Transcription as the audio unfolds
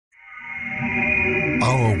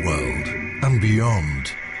our world and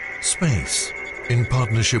beyond. Space, in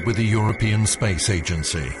partnership with the European Space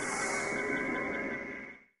Agency.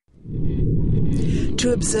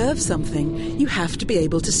 To observe something, you have to be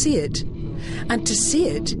able to see it. And to see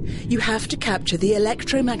it, you have to capture the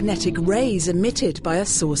electromagnetic rays emitted by a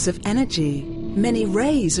source of energy. Many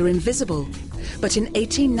rays are invisible. But in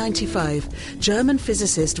 1895, German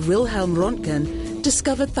physicist Wilhelm Röntgen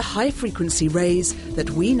discovered the high-frequency rays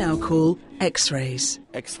that we now call X-rays.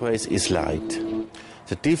 X-rays is light.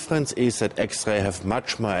 The difference is that X-rays have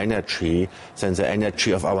much more energy than the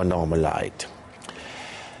energy of our normal light.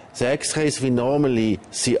 The X-rays we normally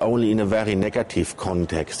see only in a very negative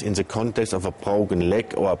context, in the context of a broken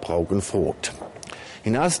leg or a broken foot.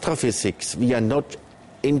 In astrophysics, we are not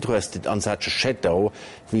interested on such a shadow.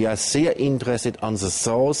 We are sehr interested on the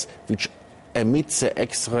source which emits the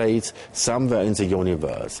X-rays somewhere in the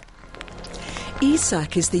universe.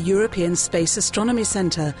 ESAC is the European Space Astronomy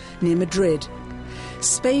Centre near Madrid.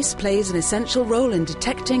 Space plays an essential role in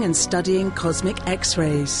detecting and studying cosmic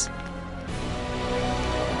X-rays.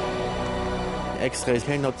 X-rays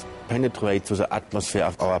cannot penetrate to the atmosphere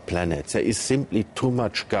of our planet. There is simply too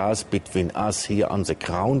much gas between us here on the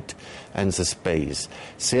ground and the space.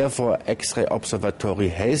 Therefore, X-ray observatory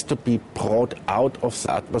has to be brought out of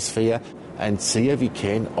the atmosphere, and there we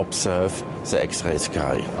can observe the X-ray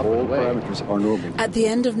sky. All parameters are normal. At the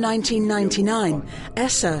end of 1999,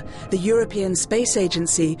 ESA, the European Space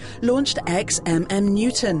Agency, launched XMM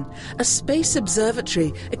Newton, a space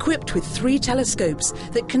observatory equipped with 3 telescopes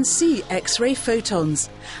that can see X-ray photons.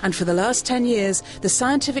 And for the last 10 years, the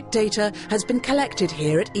scientific data has been collected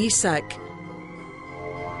here at ESAC.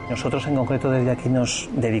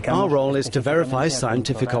 Our role is to verify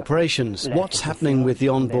scientific operations, what's happening with the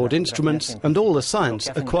onboard instruments and all the science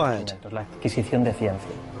acquired.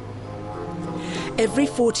 Every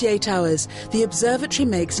 48 hours, the observatory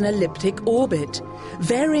makes an elliptic orbit,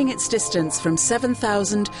 varying its distance from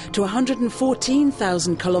 7,000 to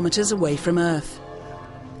 114,000 kilometres away from Earth.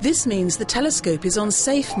 This means the telescope is on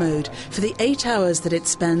safe mode for the 8 hours that it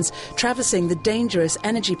spends traversing the dangerous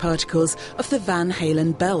energy particles of the Van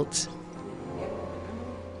Halen belt.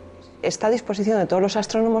 The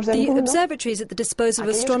observatory is at the disposal of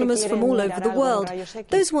astronomers from all over the world.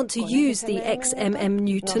 Those who want to use the XMM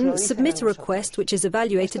Newton submit a request which is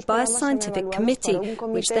evaluated by a scientific committee,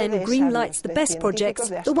 which then green-lights the best projects,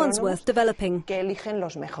 the ones worth developing.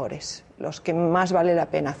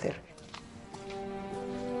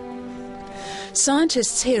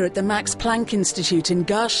 Scientists here at the Max Planck Institute in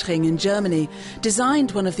Garching in Germany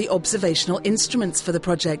designed one of the observational instruments for the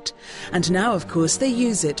project, and now, of course, they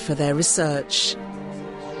use it for their research.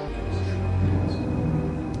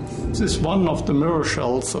 This is one of the mirror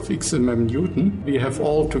shells of XMM Newton. We have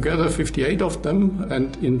altogether 58 of them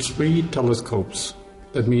and in 3 telescopes.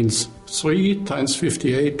 That means 3 times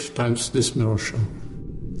 58 times this mirror shell.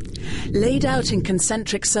 Laid out in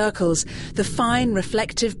concentric circles, the fine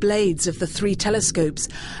reflective blades of the 3 telescopes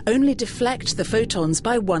only deflect the photons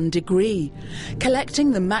by 1 degree,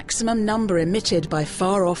 collecting the maximum number emitted by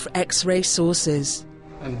far-off X-ray sources.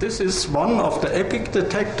 And this is one of the EPIC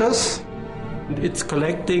detectors. It's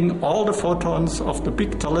collecting all the photons of the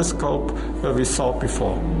big telescope where we saw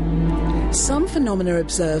before. Some phenomena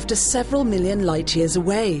observed are several million light years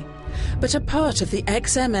away, but are part of the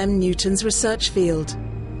XMM Newton's research field.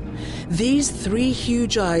 These 3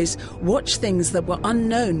 huge eyes watch things that were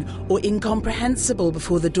unknown or incomprehensible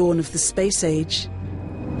before the dawn of the space age.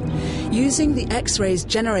 Using the X-rays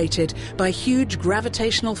generated by huge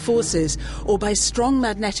gravitational forces or by strong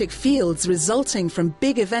magnetic fields resulting from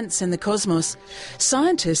big events in the cosmos,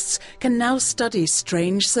 scientists can now study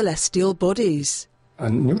strange celestial bodies. A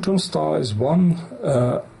neutron star is one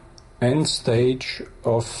end stage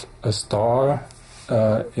of a star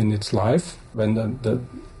in its life. When the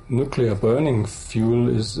nuclear burning fuel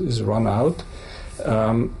is run out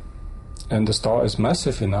and the star is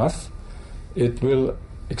massive enough, it will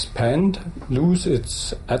expand, lose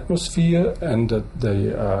its atmosphere, and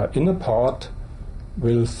the inner part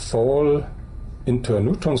will fall into a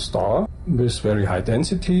neutron star with very high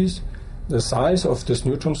densities. The size of this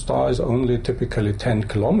neutron star is only typically 10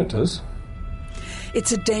 kilometers.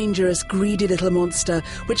 It's a dangerous, greedy little monster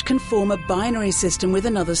which can form a binary system with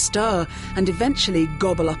another star and eventually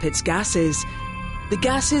gobble up its gases. The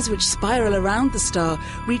gases which spiral around the star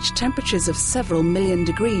reach temperatures of several million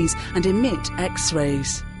degrees and emit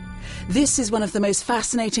X-rays. This is one of the most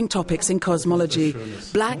fascinating topics in cosmology,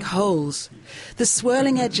 black holes. The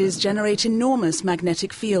swirling edges generate enormous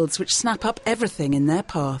magnetic fields which snap up everything in their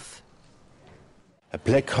path. A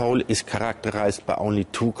black hole is characterized by only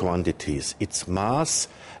two quantities, its mass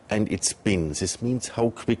and its spin. This means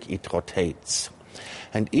how quick it rotates.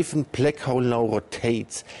 And if a black hole now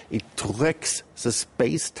rotates, it tracks the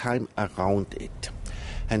space-time around it.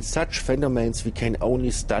 And such phenomena we can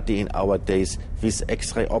only study in our days with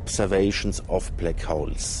X-ray observations of black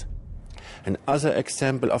holes. Another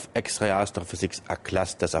example of X-ray astrophysics are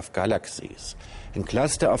clusters of galaxies. A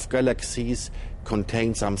cluster of galaxies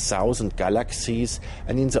contains some 1,000 galaxies,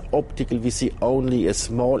 and in the optical we see only a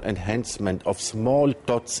small enhancement of small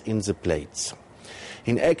dots in the plates.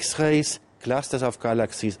 In X-rays, clusters of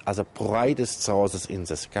galaxies are the brightest sources in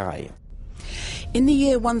the sky. In the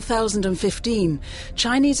year 1015,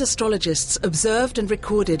 Chinese astrologists observed and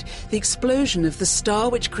recorded the explosion of the star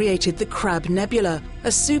which created the Crab Nebula, a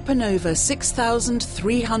supernova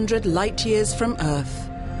 6,300 light-years from Earth.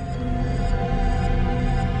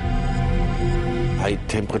 High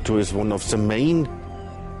temperature is one of the main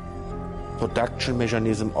production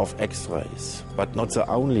mechanisms of X-rays, but not the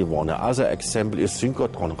only one. Another example is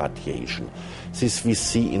synchrotron radiation. This we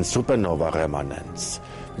see in supernova remnants.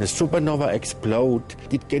 When a supernova explodes,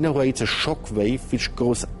 it generates a shock wave which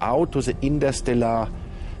goes out to the interstellar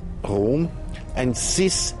room, and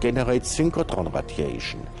this generates synchrotron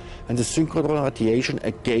radiation. And the synchrotron radiation,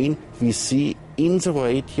 again, we see in the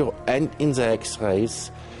radio and in the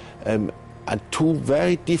X-rays, at two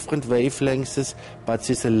very different wavelengths, but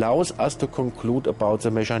this allows us to conclude about the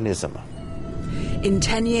mechanism. In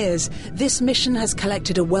 10 years, this mission has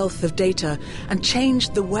collected a wealth of data and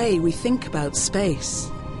changed the way we think about space.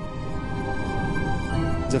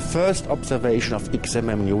 The first observation of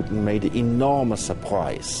XMM Newton made an enormous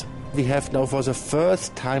surprise. We have now for the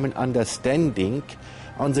first time an understanding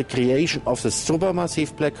on the creation of the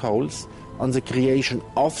supermassive black holes, on the creation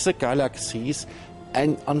of the galaxies,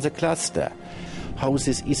 and on the cluster. How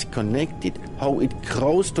this is connected, how it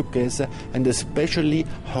grows together, and especially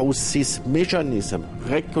how this mechanism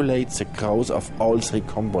regulates the growth of all three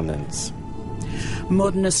components.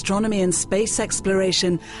 Modern astronomy and space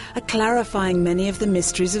exploration are clarifying many of the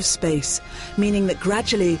mysteries of space, meaning that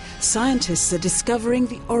gradually scientists are discovering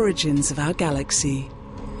the origins of our galaxy.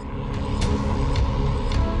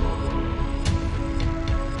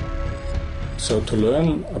 So to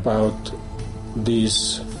learn about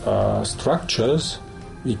these structures,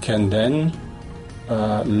 we can then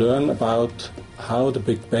learn about how the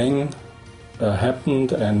Big Bang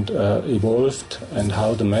happened and evolved, and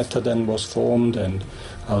how the matter then was formed, and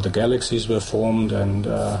how the galaxies were formed, and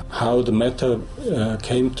how the matter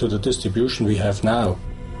came to the distribution we have now.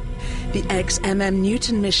 The XMM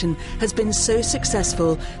Newton mission has been so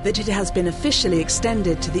successful that it has been officially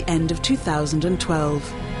extended to the end of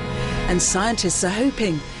 2012. And scientists are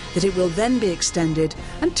hoping that it will then be extended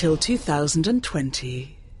until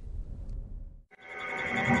 2020.